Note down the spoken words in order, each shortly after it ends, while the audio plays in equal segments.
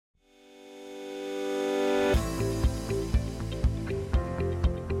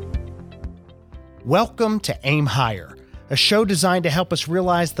Welcome to Aim Higher, a show designed to help us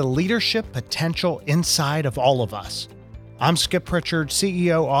realize the leadership potential inside of all of us. I'm Skip Pritchard,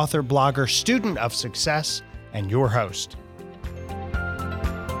 CEO, author, blogger, student of success, and your host.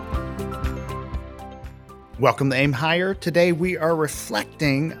 Welcome to Aim Higher. Today we are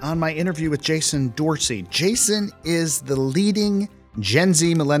reflecting on my interview with Jason Dorsey. Jason is the leading Gen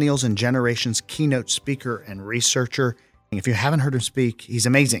Z, Millennials, and Generations keynote speaker and researcher. If you haven't heard him speak, he's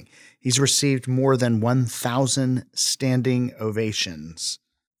amazing. He's received more than 1,000 standing ovations.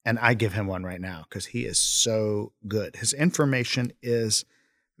 And I give him one right now because he is so good. His information is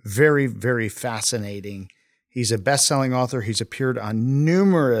very, very fascinating. He's a best-selling author. He's appeared on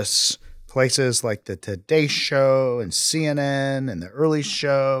numerous places like the Today Show and CNN and The Early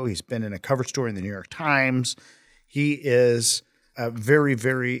Show. He's been in a cover story in the New York Times. He is a very,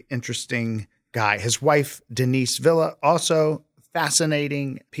 very interesting guy. His wife, Denise Villa, also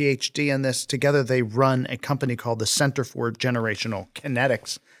fascinating PhD in this. Together, they run a company called the Center for Generational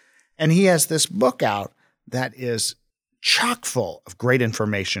Kinetics. And he has this book out that is chock full of great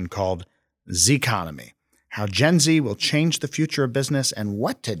information called Zeconomy: How Gen Z Will Change the Future of Business and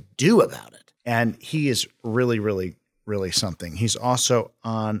What to Do About It. And he is really, really, really something. He's also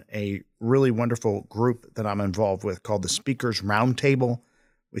on a really wonderful group that I'm involved with called the Speakers Roundtable,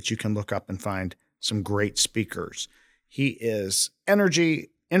 which you can look up and find some great speakers. He is energy,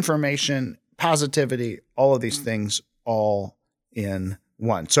 information, positivity, all of these things all in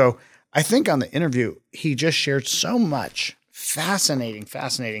one. So I think on the interview, he just shared so much fascinating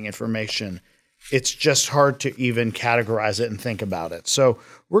information. It's just hard to even categorize it and think about it. So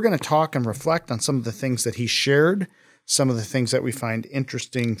we're going to talk and reflect on some of the things that he shared, some of the things that we find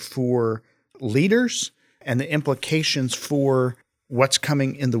interesting for leaders, and the implications for what's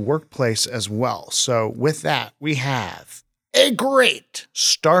coming in the workplace as well. So with that, we have a great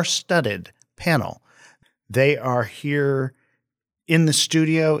star-studded panel. They are here in the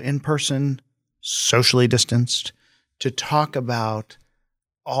studio, in person, socially distanced, to talk about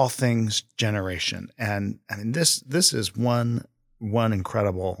all things generation. And I mean, this is one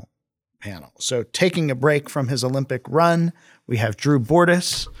incredible panel. So taking a break from his Olympic run, we have Drew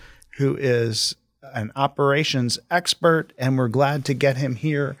Bordas, who is an operations expert, and we're glad to get him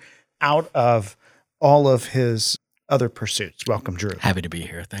here out of all of his other pursuits. Welcome, Drew. Happy to be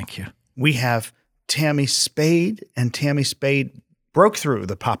here. Thank you. We have Tammy Spade, and Tammy Spade broke through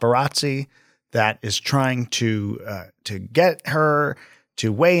the paparazzi that is trying to get her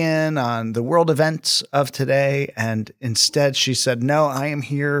to weigh in on the world events of today. And instead, she said, no, I am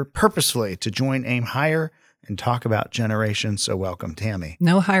here purposefully to join Aim Higher and talk about generations. So welcome, Tammy.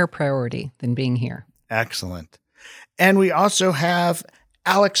 No higher priority than being here. Excellent. And we also have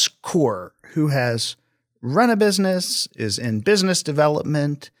Alex Kaur, who has run a business, is in business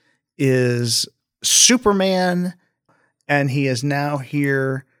development, is Superman, and he is now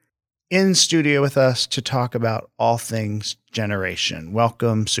here in studio with us to talk about all things generation.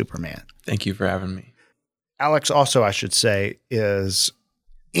 Welcome, Superman. Thank you for having me. Alex also, I should say, is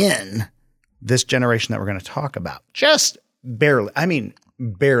in this generation that we're going to talk about. Just barely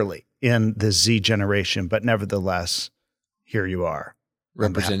in the Z generation, but nevertheless, here you are.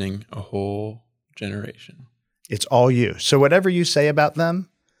 Representing a whole generation. It's all you. So whatever you say about them,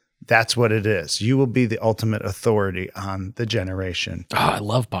 that's what it is. You will be the ultimate authority on the generation. Oh, I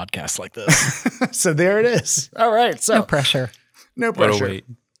love podcasts like this. So there it is. All right. So No pressure. No pressure. Wait.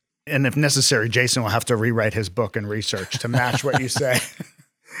 And if necessary, Jason will have to rewrite his book and research to match what you say.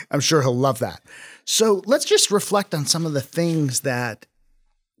 I'm sure he'll love that. So let's just reflect on some of the things that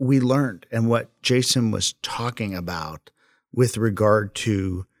we learned and what Jason was talking about with regard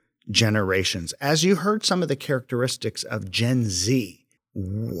to generations. As you heard some of the characteristics of Gen Z,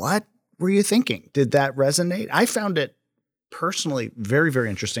 what were you thinking? Did that resonate? I found it personally very, very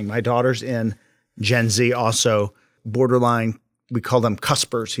interesting. My daughter's in Gen Z, also borderline, we call them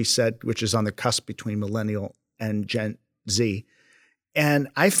cuspers, he said, which is on the cusp between millennial and Gen Z. And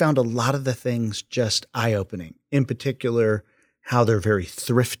I found a lot of the things just eye-opening, in particular, how they're very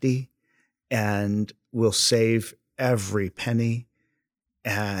thrifty and will save every penny.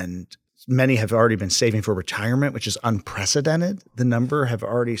 And many have already been saving for retirement, which is unprecedented. The number have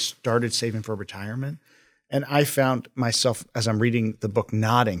already started saving for retirement. And I found myself, as I'm reading the book,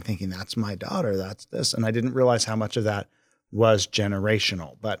 nodding, thinking, that's my daughter, that's this. And I didn't realize how much of that was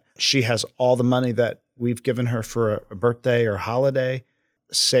generational. But she has all the money that we've given her for a birthday or holiday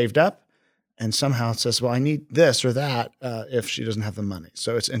saved up. And somehow it says, well, I need this or that if she doesn't have the money.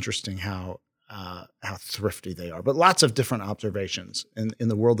 So it's interesting how thrifty they are. But lots of different observations in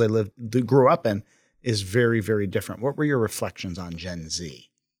the world they grew up in is very, very different. What were your reflections on Gen Z?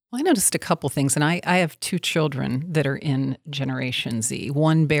 Well, I noticed a couple things, and I have two children that are in Generation Z,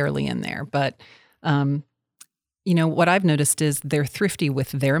 one barely in there. But, what I've noticed is they're thrifty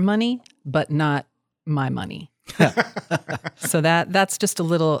with their money, but not my money. So that's just a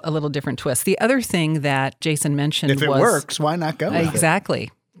little different twist. The other thing that Jason mentioned was... If it works, why not go with it?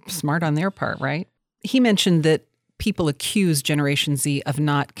 Exactly. Smart on their part, right? He mentioned that people accuse Generation Z of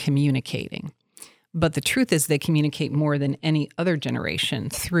not communicating. But the truth is they communicate more than any other generation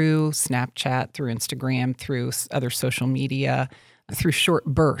through Snapchat, through Instagram, through other social media, through short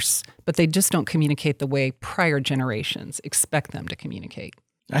bursts. But they just don't communicate the way prior generations expect them to communicate.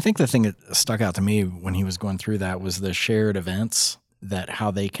 I think the thing that stuck out to me when he was going through that was the shared events, that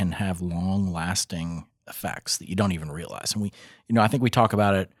how they can have long-lasting effects that you don't even realize. And I think we talk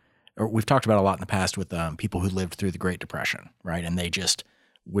about it, or we've talked about it a lot in the past with people who lived through the Great Depression, right? And they just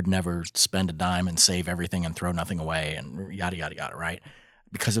would never spend a dime and save everything and throw nothing away and yada, yada, yada, right?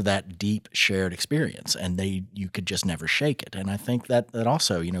 Because of that deep shared experience, and you could just never shake it. And I think that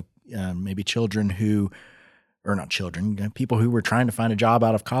also, maybe children who, or not children, people who were trying to find a job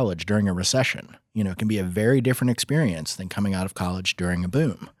out of college during a recession, it can be a very different experience than coming out of college during a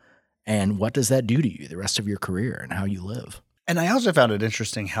boom. And what does that do to you the rest of your career and how you live? And I also found it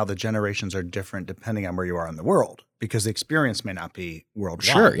interesting how the generations are different depending on where you are in the world, because the experience may not be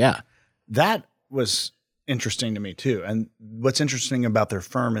worldwide. Sure, yeah. That was interesting to me too. And what's interesting about their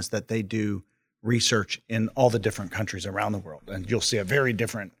firm is that they do research in all the different countries around the world. And you'll see a very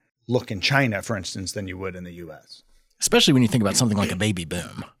different look in China, for instance, than you would in the U.S. Especially when you think about something like a baby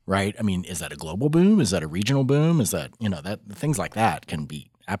boom, right? I mean, is that a global boom? Is that a regional boom? Is that, that things like that can be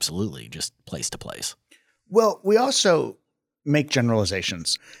absolutely just place to place. Well, we also make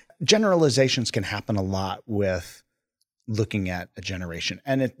generalizations. Generalizations can happen a lot with looking at a generation.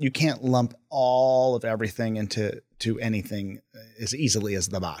 And you can't lump all of everything into anything as easily as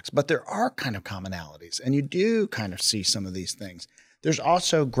the box. But there are kind of commonalities, and you do kind of see some of these things. There's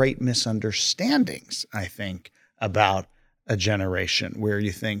also great misunderstandings, I think, about a generation where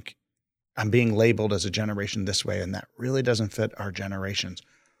you think, I'm being labeled as a generation this way, and that really doesn't fit our generations.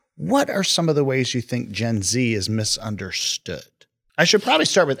 What are some of the ways you think Gen Z is misunderstood? I should probably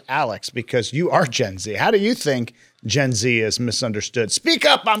start with Alex, because you are Gen Z. How do you think Gen Z is misunderstood? Speak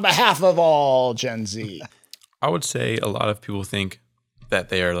up on behalf of all Gen Z. I would say a lot of people think that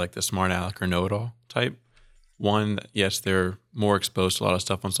they are like the smart aleck or know-it-all type. One, yes, they're more exposed to a lot of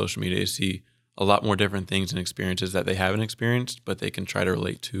stuff on social media. They see a lot more different things and experiences that they haven't experienced, but they can try to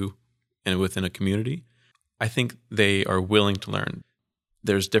relate to and within a community. I think they are willing to learn.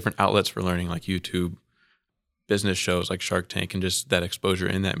 There's different outlets for learning, like YouTube, business shows like Shark Tank, and just that exposure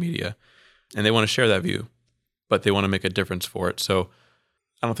in that media. And they want to share that view, but they want to make a difference for it. So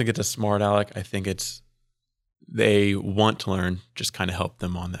I don't think it's a smart aleck. I think they want to learn, just kind of help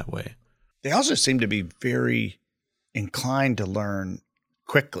them on that way. They also seem to be very inclined to learn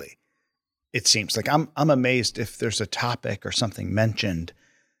quickly. It seems like I'm amazed if there's a topic or something mentioned,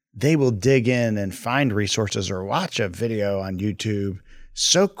 they will dig in and find resources or watch a video on YouTube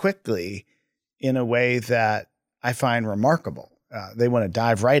so quickly in a way that I find remarkable. They want to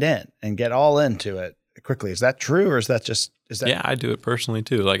dive right in and get all into it quickly. Is that true, or is that? Yeah, I do it personally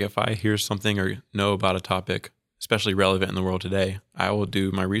too. Like if I hear something or know about a topic, especially relevant in the world today, I will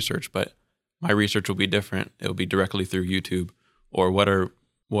do my research, but my research will be different. It will be directly through YouTube, or what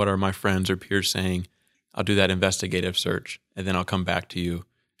are my friends or peers saying. I'll do that investigative search, and then I'll come back to you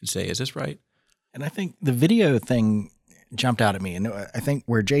and say, is this right? And I think the video thing jumped out at me. And I think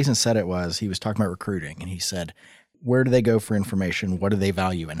where Jason said it was, he was talking about recruiting, and he said, where do they go for information? What do they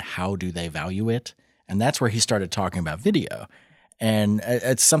value, and how do they value it? And that's where he started talking about video. And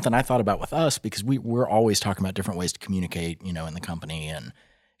it's something I thought about with us, because we're always talking about different ways to communicate, in the company. And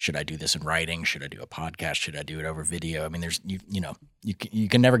should I do this in writing? Should I do a podcast? Should I do it over video? I mean, there's, you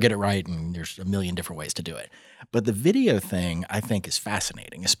can never get it right, and there's a million different ways to do it. But the video thing, I think, is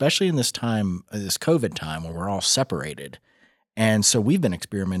fascinating, especially in this time, this COVID time, when we're all separated. And so we've been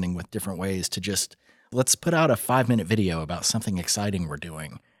experimenting with different ways to just, let's put out a 5-minute video about something exciting we're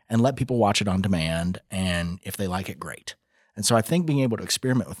doing and let people watch it on demand. And if they like it, great. And so I think being able to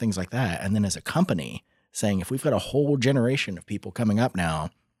experiment with things like that, and then as a company saying, if we've got a whole generation of people coming up now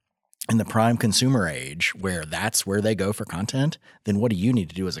in the prime consumer age where that's where they go for content, then what do you need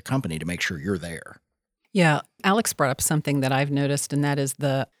to do as a company to make sure you're there? Yeah, Alex brought up something that I've noticed, and that is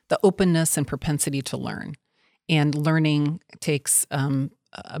the openness and propensity to learn. And learning takes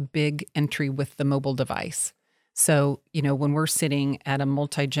a big entry with the mobile device. So, when we're sitting at a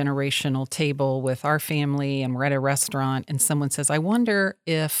multi-generational table with our family and we're at a restaurant and someone says, I wonder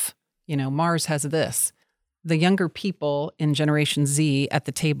if, Mars has this. The younger people in Generation Z at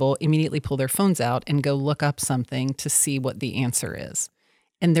the table immediately pull their phones out and go look up something to see what the answer is.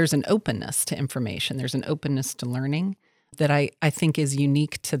 And there's an openness to information. There's an openness to learning that I think is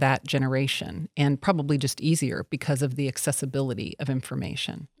unique to that generation and probably just easier because of the accessibility of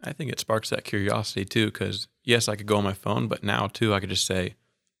information. I think it sparks that curiosity too, because yes, I could go on my phone, but now too, I could just say,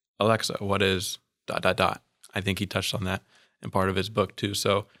 Alexa, what is ... I think he touched on that in part of his book too.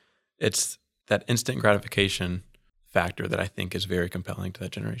 So it's that instant gratification factor that I think is very compelling to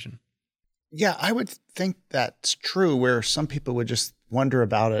that generation. Yeah, I would think that's true, where some people would just wonder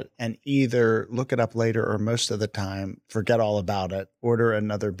about it and either look it up later or most of the time forget all about it, order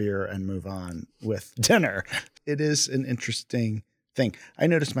another beer and move on with dinner. It is an interesting thing. I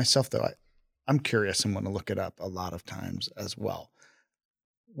noticed myself, though, I'm curious and want to look it up a lot of times as well,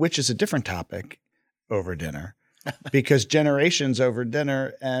 which is a different topic over dinner. Because generations over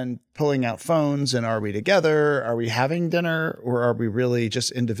dinner and pulling out phones and are we together? Are we having dinner? Or are we really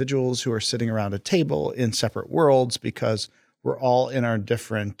just individuals who are sitting around a table in separate worlds because we're all in our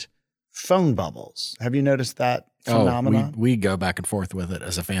different phone bubbles? Have you noticed that phenomenon? We go back and forth with it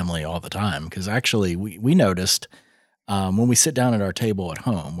as a family all the time because actually we noticed when we sit down at our table at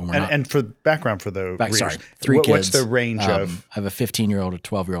home, when we're and for background for the readers, three kids. What's the range of? I have a 15-year-old, a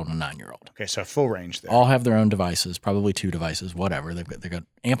 12-year-old, and a 9-year-old. Okay, so full range there. All have their own devices, probably 2 devices, whatever. They've got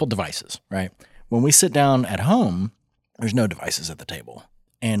ample devices, right? When we sit down at home, there's no devices at the table,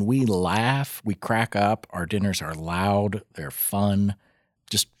 and we laugh, we crack up. Our dinners are loud, they're fun,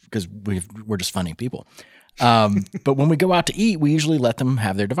 just because we're just funny people. But when we go out to eat, we usually let them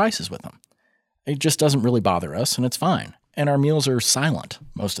have their devices with them. It just doesn't really bother us, and it's fine. And our meals are silent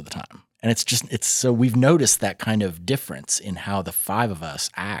most of the time. And it's so we've noticed that kind of difference in how the 5 of us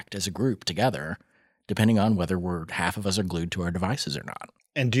act as a group together, depending on whether half of us are glued to our devices or not.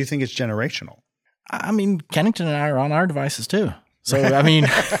 And do you think it's generational? I mean, Kennington and I are on our devices too. So, I mean,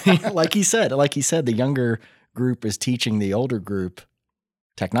 like he said, the younger group is teaching the older group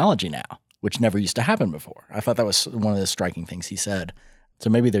technology now, which never used to happen before. I thought that was one of the striking things he said. So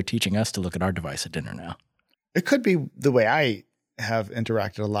maybe they're teaching us to look at our device at dinner now. It could be the way I have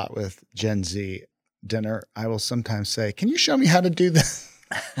interacted a lot with Gen Z dinner. I will sometimes say, can you show me how to do this?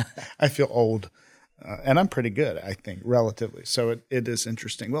 I feel old, and I'm pretty good, I think, relatively. So it is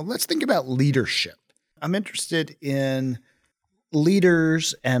interesting. Well, let's think about leadership. I'm interested in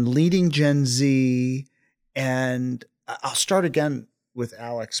leaders and leading Gen Z, and I'll start again with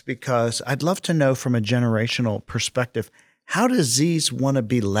Alex because I'd love to know from a generational perspective, how does Zs want to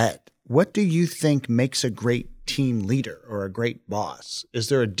be led? What do you think makes a great team leader or a great boss? Is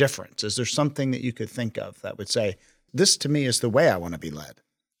there a difference? Is there something that you could think of that would say, this to me is the way I want to be led?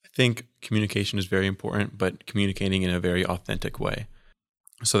 I think communication is very important, but communicating in a very authentic way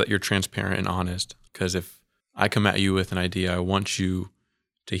so that you're transparent and honest. Because if I come at you with an idea, I want you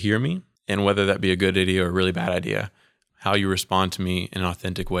to hear me. And whether that be a good idea or a really bad idea, how you respond to me in an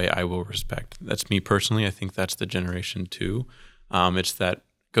authentic way, I will respect. That's me personally. I think that's the generation too. It's that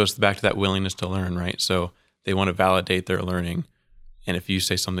goes back to that willingness to learn, right? So they want to validate their learning. And if you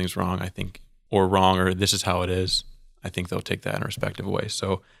say something's wrong, I think, or wrong, or this is how it is, I think they'll take that in a respectful way.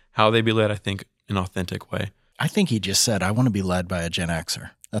 So how they be led, I think, in an authentic way. I think he just said, I want to be led by a Gen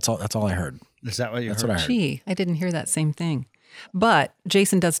Xer. That's all I heard. Is that what you That's heard? what I heard. Gee, I didn't hear that same thing. But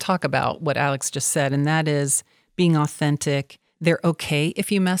Jason does talk about what Alex just said, and that is being authentic. They're okay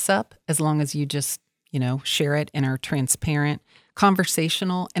if you mess up, as long as you just, share it and are transparent,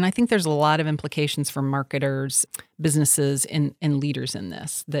 conversational. And I think there's a lot of implications for marketers, businesses, and leaders in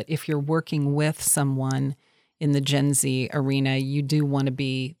this, that if you're working with someone in the Gen Z arena, you do want to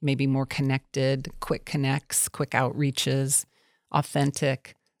be maybe more connected, quick connects, quick outreaches,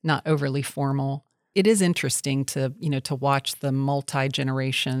 authentic, not overly formal. It is interesting to watch the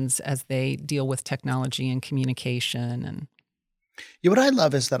multi-generations as they deal with technology and communication. And what I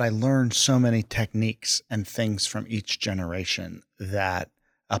love is that I learned so many techniques and things from each generation that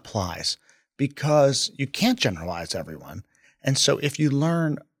applies, because you can't generalize everyone. And so if you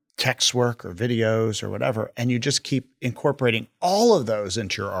learn text work or videos or whatever, and you just keep incorporating all of those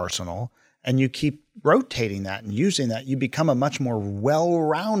into your arsenal, and you keep rotating that and using that, you become a much more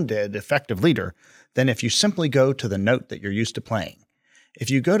well-rounded, effective leader than if you simply go to the note that you're used to playing. If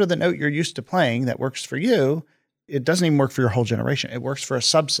you go to the note you're used to playing that works for you, it doesn't even work for your whole generation. It works for a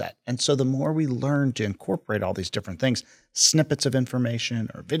subset. And so the more we learn to incorporate all these different things, snippets of information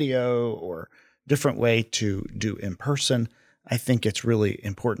or video or different way to do in person, I think it's really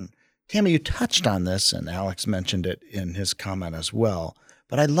important. Tammy, you touched on this, and Alex mentioned it in his comment as well.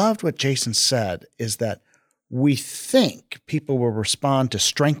 But I loved what Jason said, is that we think people will respond to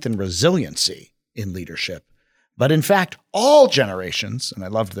strength and resiliency in leadership, But in fact, all generations, and I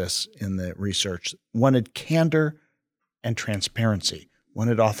loved this in the research, wanted candor and transparency,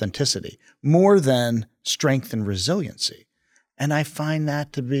 wanted authenticity, more than strength and resiliency. And I find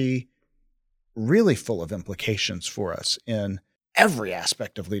that to be really full of implications for us in every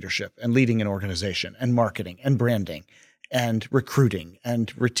aspect of leadership and leading an organization and marketing and branding and recruiting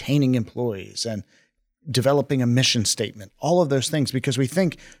and retaining employees and developing a mission statement, all of those things, because we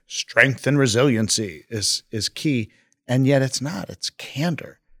think strength and resiliency is key. And yet it's not. It's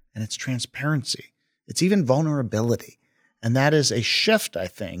candor and it's transparency. It's even vulnerability. And that is a shift, I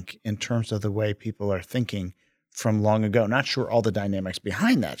think, in terms of the way people are thinking from long ago. Not sure all the dynamics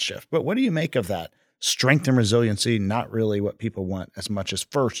behind that shift, but what do you make of that? Strength and resiliency, not really what people want as much as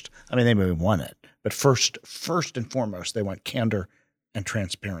first. I mean, they may want it, but first and foremost, they want candor and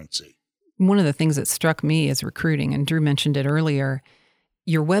transparency. One of the things that struck me is recruiting, and Drew mentioned it earlier,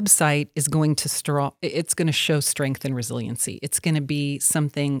 your website is going to show strength and resiliency. It's going to be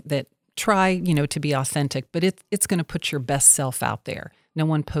something that try, to be authentic, but it's going to put your best self out there. No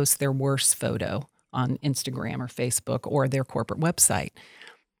one posts their worst photo on Instagram or Facebook or their corporate website.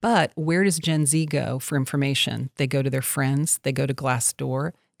 But where does Gen Z go for information? They go to their friends, they go to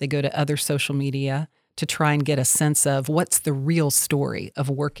Glassdoor, they go to other social media to try and get a sense of what's the real story of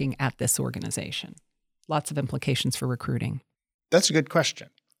working at this organization. Lots of implications for recruiting. That's a good question.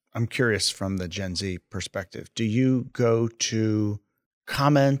 I'm curious from the Gen Z perspective. Do you go to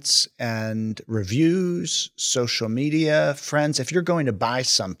comments and reviews, social media, friends? If you're going to buy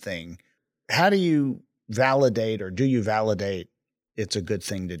something, how do you validate, or do you validate it's a good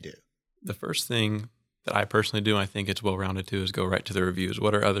thing to do? The first thing that I personally do, and I think it's well-rounded too, is go right to the reviews.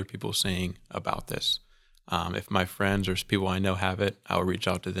 What are other people saying about this? If my friends or people I know have it, I'll reach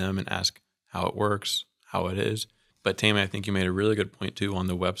out to them and ask how it works, how it is. But Tammy, I think you made a really good point too on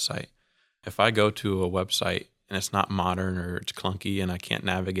the website. If I go to a website and it's not modern or it's clunky and I can't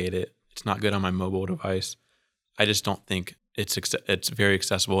navigate it, it's not good on my mobile device, I just don't think it's very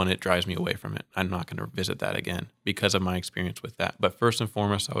accessible, and it drives me away from it. I'm not going to visit that again because of my experience with that. But first and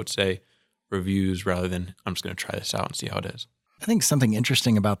foremost, I would say reviews rather than I'm just going to try this out and see how it is. I think something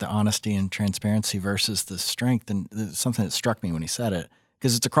interesting about the honesty and transparency versus the strength, and something that struck me when he said it,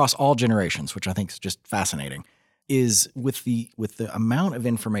 because it's across all generations, which I think is just fascinating, is with the amount of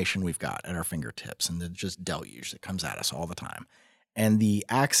information we've got at our fingertips and the just deluge that comes at us all the time, and the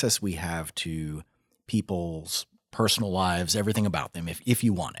access we have to people's personal lives, everything about them, if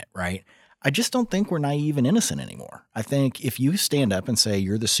you want it, right? I just don't think we're naive and innocent anymore. I think if you stand up and say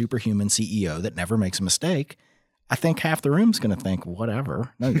you're the superhuman CEO that never makes a mistake, I think half the room's going to think,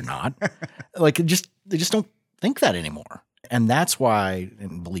 whatever. No, you're not. They just don't think that anymore. And that's why,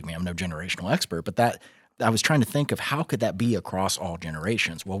 and believe me, I'm no generational expert, but that I was trying to think of how could that be across all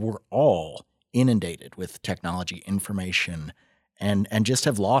generations? Well, we're all inundated with technology, information, and just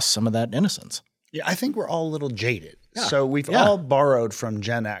have lost some of that innocence. Yeah, I think we're all a little jaded. Yeah. So we've all borrowed from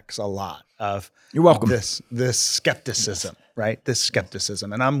Gen X a lot of You're welcome. This skepticism, right? This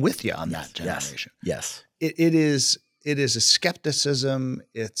skepticism. And I'm with you on that generation. Yes. It is a skepticism.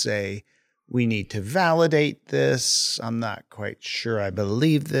 It's we need to validate this. I'm not quite sure I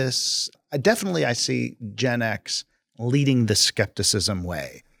believe this. I see Gen X leading the skepticism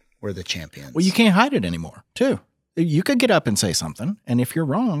way. We're the champions. Well, you can't hide it anymore, too. You could get up and say something, and if you're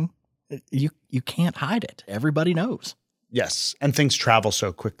wrong, you can't hide it. Everybody knows. Yes, and things travel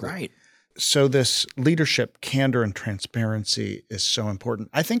so quickly. Right. So this leadership, candor, and transparency is so important.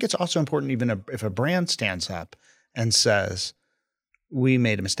 I think it's also important even if a brand stands up and says, we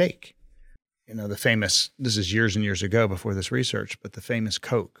made a mistake. The famous, this is years and years ago before this research, but the famous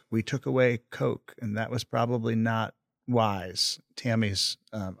Coke. We took away Coke, and that was probably not wise. Tammy's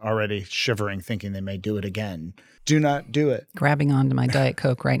already shivering, thinking they may do it again. Do not do it. Grabbing onto my Diet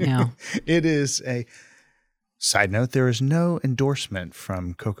Coke right now. It is a side note. There is no endorsement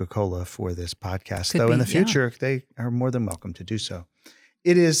from Coca-Cola for this podcast, though in the future they are more than welcome to do so.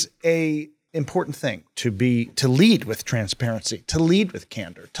 It is a important thing to lead with transparency, to lead with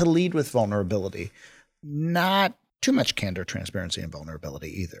candor, to lead with vulnerability. Not too much candor, transparency, and vulnerability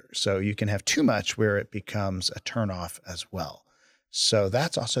either. So you can have too much where it becomes a turnoff as well. So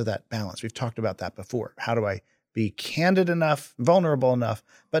that's also that balance. We've talked about that before. How do I be candid enough, vulnerable enough,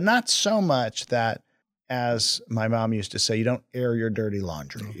 but not so much that, as my mom used to say, you don't air your dirty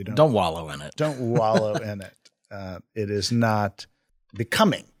laundry. You don't wallow in it. Don't wallow in it. It is not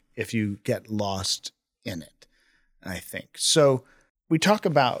becoming if you get lost in it, I think. So we talk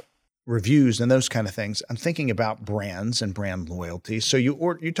about reviews and those kind of things. I'm thinking about brands and brand loyalty. So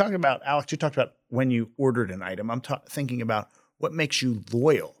you talked about, Alex, you talked about when you ordered an item. I'm thinking about what makes you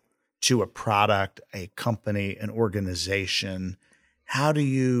loyal to a product, a company, an organization. How do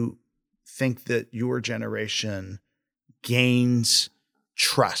you think that your generation gains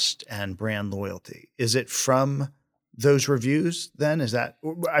trust and brand loyalty? Is it from those reviews then? Is that,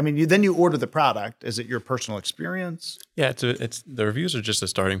 I mean, then you order the product. Is it your personal experience? Yeah, it's the reviews are just a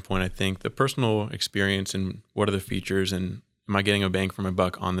starting point. I think the personal experience and what are the features and am I getting a bang for my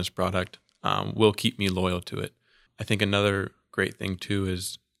buck on this product will keep me loyal to it. I think another great thing too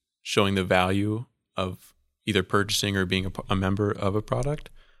is showing the value of either purchasing or being a member of a product.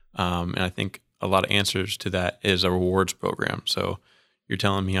 And I think a lot of answers to that is a rewards program. So you're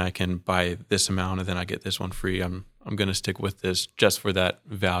telling me I can buy this amount and then I get this one free. I'm going to stick with this just for that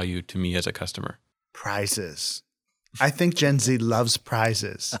value to me as a customer. Prizes. I think Gen Z loves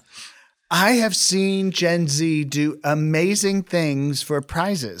prizes. I have seen Gen Z do amazing things for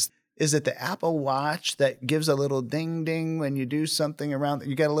prizes. Is it the Apple Watch that gives a little ding ding when you do something around,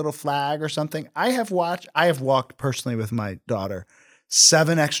 you get a little flag or something? I have walked personally with my daughter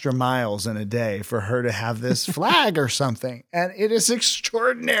 7 extra miles in a day for her to have this flag or something. And it is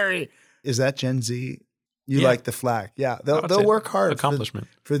extraordinary. Is that Gen Z? You like the flag. Yeah. They'll work hard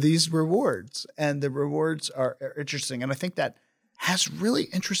for these rewards. And the rewards are interesting. And I think that has really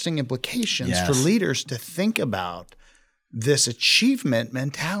interesting implications for leaders to think about this achievement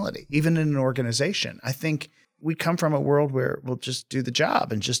mentality, even in an organization. I think we come from a world where we'll just do the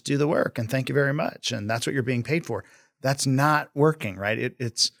job and just do the work and thank you very much. And that's what you're being paid for. That's not working, right?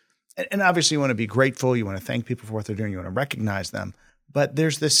 And obviously you want to be grateful. You want to thank people for what they're doing. You want to recognize them. But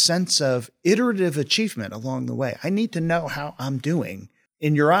there's this sense of iterative achievement along the way. I need to know how I'm doing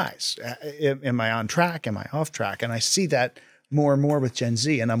in your eyes. Am I on track? Am I off track? And I see that more and more with Gen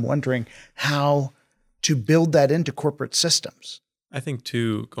Z. And I'm wondering how to build that into corporate systems. I think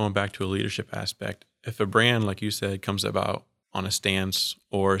too, going back to a leadership aspect, if a brand, like you said, comes about on a stance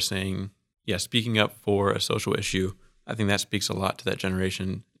or saying, speaking up for a social issue, I think that speaks a lot to that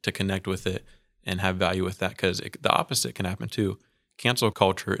generation to connect with it and have value with that, because the opposite can happen too. Cancel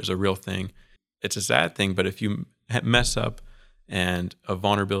culture is a real thing. It's a sad thing, but if you mess up and a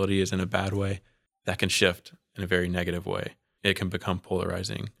vulnerability is in a bad way, that can shift in a very negative way. It can become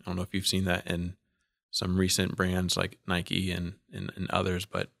polarizing. I don't know if you've seen that in some recent brands like Nike and others,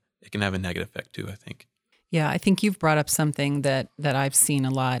 but it can have a negative effect too, I think. Yeah, I think you've brought up something that I've seen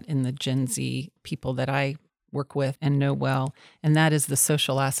a lot in the Gen Z people that I work with and know well, and that is the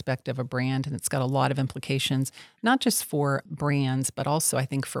social aspect of a brand. And it's got a lot of implications, not just for brands, but also I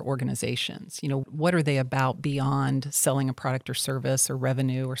think for organizations. What are they about beyond selling a product or service or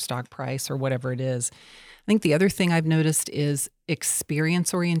revenue or stock price or whatever it is? I think the other thing I've noticed is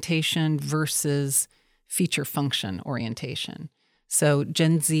experience orientation versus feature function orientation. So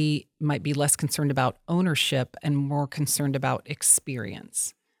Gen Z might be less concerned about ownership and more concerned about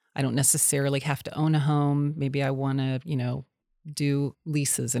experience. I don't necessarily have to own a home. Maybe I want to, do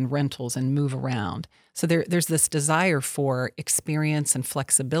leases and rentals and move around. So there's this desire for experience and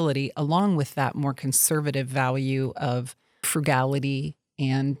flexibility, along with that more conservative value of frugality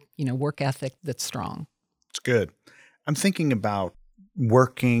and, work ethic that's strong. It's good. I'm thinking about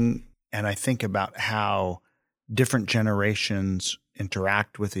working, and I think about how different generations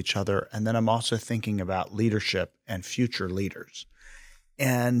interact with each other. And then I'm also thinking about leadership and future leaders.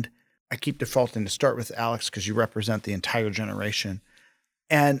 And I keep defaulting to start with Alex because you represent the entire generation.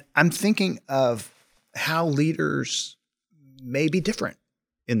 And I'm thinking of how leaders may be different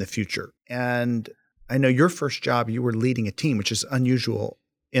in the future. And I know your first job, you were leading a team, which is unusual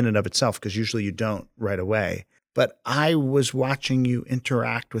in and of itself because usually you don't right away. But I was watching you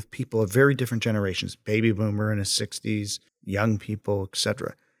interact with people of very different generations, baby boomer in his 60s, young people, et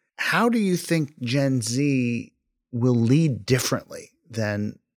cetera. How do you think Gen Z will lead differently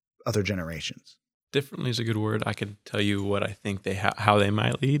than other generations? Differently is a good word. I could tell you what I think how they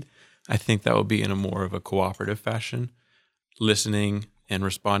might lead. I think that will be in a more of a cooperative fashion, listening and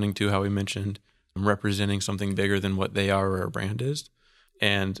responding to how we mentioned, representing something bigger than what they are or our brand is.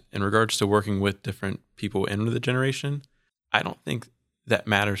 And in regards to working with different people in the generation, I don't think that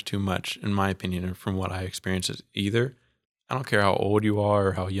matters too much, in my opinion, and from what I experience either. I don't care how old you are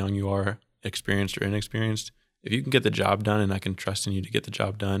or how young you are, experienced or inexperienced. If you can get the job done and I can trust in you to get the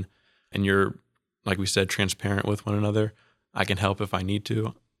job done and you're, like we said, transparent with one another, I can help if I need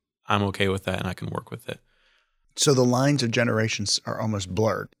to. I'm okay with that and I can work with it. So the lines of generations are almost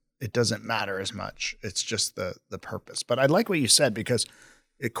blurred. It doesn't matter as much. It's just the purpose. But I like what you said because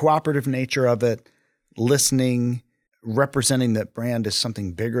the cooperative nature of it, listening, representing that brand as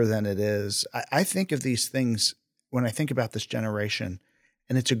something bigger than it is. I think of these things when I think about this generation,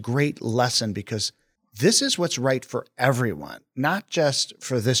 and it's a great lesson because this is what's right for everyone, not just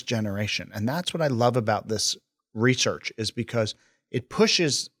for this generation. And that's what I love about this research, is because it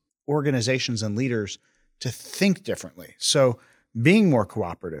pushes organizations and leaders to think differently. So being more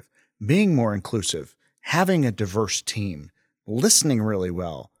cooperative, being more inclusive, having a diverse team, listening really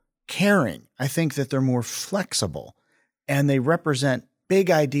well, caring. I think that they're more flexible, and they represent big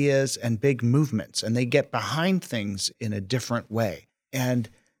ideas and big movements, and they get behind things in a different way. And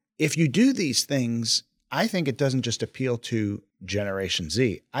if you do these things, I think it doesn't just appeal to Generation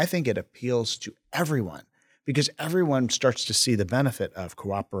Z. I think it appeals to everyone, because everyone starts to see the benefit of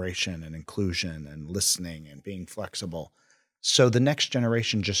cooperation and inclusion and listening and being flexible. So the next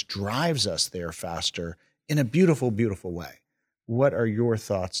generation just drives us there faster in a beautiful, beautiful way. What are your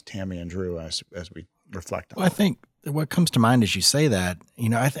thoughts, Tammy and Drew, as we reflect on Well, I think what comes to mind as you say that,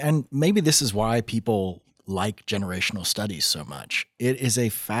 and maybe this is why people like generational studies so much. It is a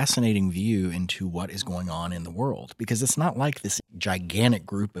fascinating view into what is going on in the world, because it's not like this gigantic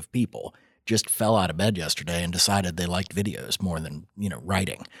group of people just fell out of bed yesterday and decided they liked videos more than,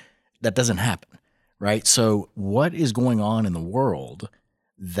 writing. That doesn't happen, right? So what is going on in the world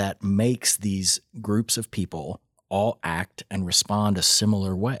that makes these groups of people all act and respond a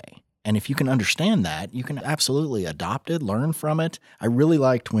similar way? And if you can understand that, you can absolutely adopt it, learn from it. I really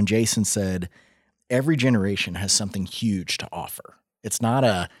liked when Jason said, every generation has something huge to offer. It's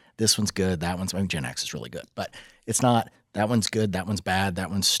not this one's good, that one's, Gen X is really good, but it's not that one's good, that one's bad, that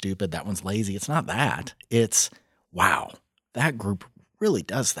one's stupid, that one's lazy. It's not that. It's, wow, that group really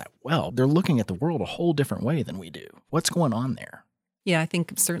does that well. They're looking at the world a whole different way than we do. What's going on there? Yeah, I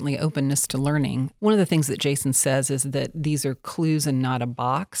think certainly openness to learning. One of the things that Jason says is that these are clues and not a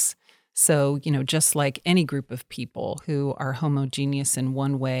box. So, just like any group of people who are homogeneous in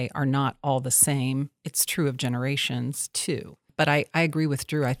one way are not all the same, it's true of generations too. But I agree with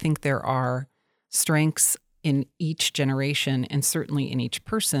Drew. I think there are strengths in each generation and certainly in each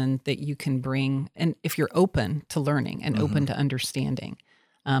person that you can bring, and if you're open to learning and open to understanding.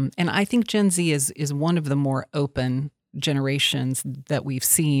 And I think Gen Z is one of the more open generations that we've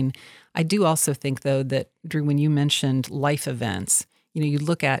seen. I do also think, though, that, Drew, when you mentioned life events, you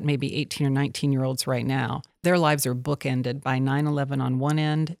look at maybe 18 or 19-year-olds right now, their lives are bookended by 9/11 on one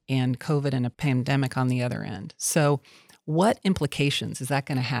end and COVID and a pandemic on the other end. So what implications is that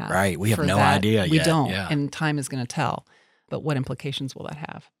going to have? Right. We have no that? idea yet. We don't. Yeah. And time is going to tell. But what implications will that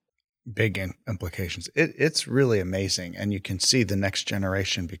have? Big implications. It's really amazing. And you can see the next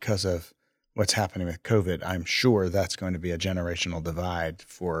generation, because of what's happening with COVID, I'm sure that's going to be a generational divide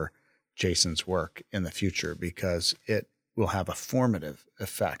for Jason's work in the future, because it will have a formative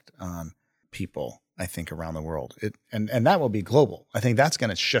effect on people, I think, around the world. And that will be global. I think that's going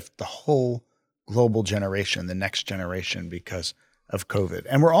to shift the whole global generation, the next generation, because of COVID.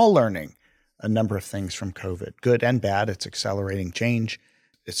 And we're all learning a number of things from COVID, good and bad. It's accelerating change.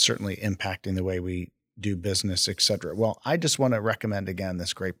 It's certainly impacting the way we do business, et cetera. Well, I just want to recommend again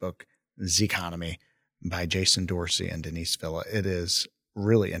this great book, Zeconomy, by Jason Dorsey and Denise Villa. It is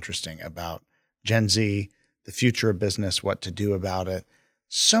really interesting about Gen Z, the future of business, what to do about it.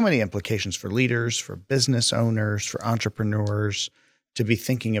 So many implications for leaders, for business owners, for entrepreneurs, to be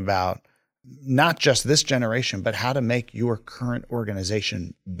thinking about not just this generation, but how to make your current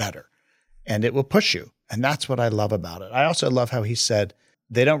organization better. And it will push you. And that's what I love about it. I also love how he said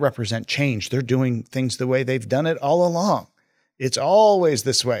they don't represent change. They're doing things the way they've done it all along. It's always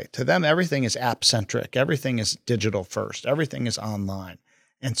this way. To them, everything is app-centric. Everything is digital first. Everything is online.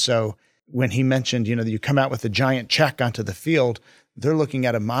 And so when he mentioned, you come out with a giant check onto the field, they're looking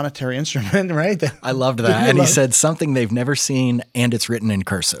at a monetary instrument, right? I loved that. And he said something they've never seen, and it's written in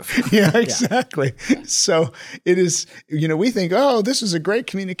cursive. Yeah, exactly. Yeah. So it is, we think, oh, this is a great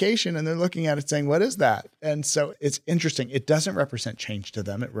communication. And they're looking at it saying, what is that? And so it's interesting. It doesn't represent change to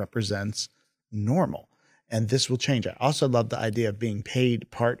them. It represents normal. And this will change. I also love the idea of being paid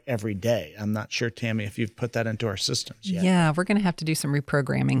part every day. I'm not sure, Tammy, if you've put that into our systems yet. Yeah, we're going to have to do some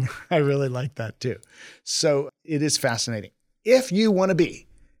reprogramming. I really like that too. So it is fascinating. If you want to be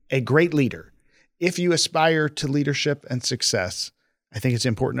a great leader, if you aspire to leadership and success, I think it's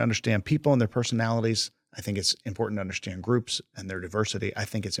important to understand people and their personalities. I think it's important to understand groups and their diversity. I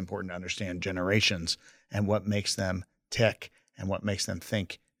think it's important to understand generations and what makes them tick and what makes them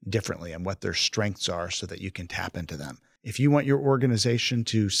think differently and what their strengths are, so that you can tap into them. If you want your organization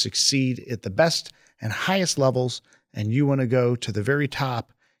to succeed at the best and highest levels, and you want to go to the very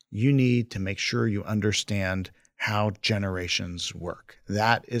top, you need to make sure you understand how generations work.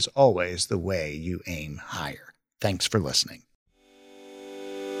 That is always the way you aim higher. Thanks for listening.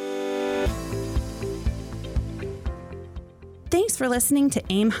 Thanks for listening to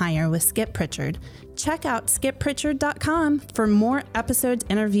Aim Higher with Skip Pritchard. Check out skippritchard.com for more episodes,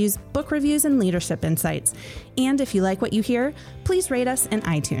 interviews, book reviews, and leadership insights. And if you like what you hear, please rate us in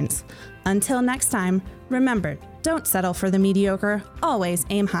iTunes. Until next time, remember, don't settle for the mediocre, always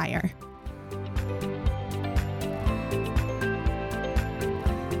aim higher.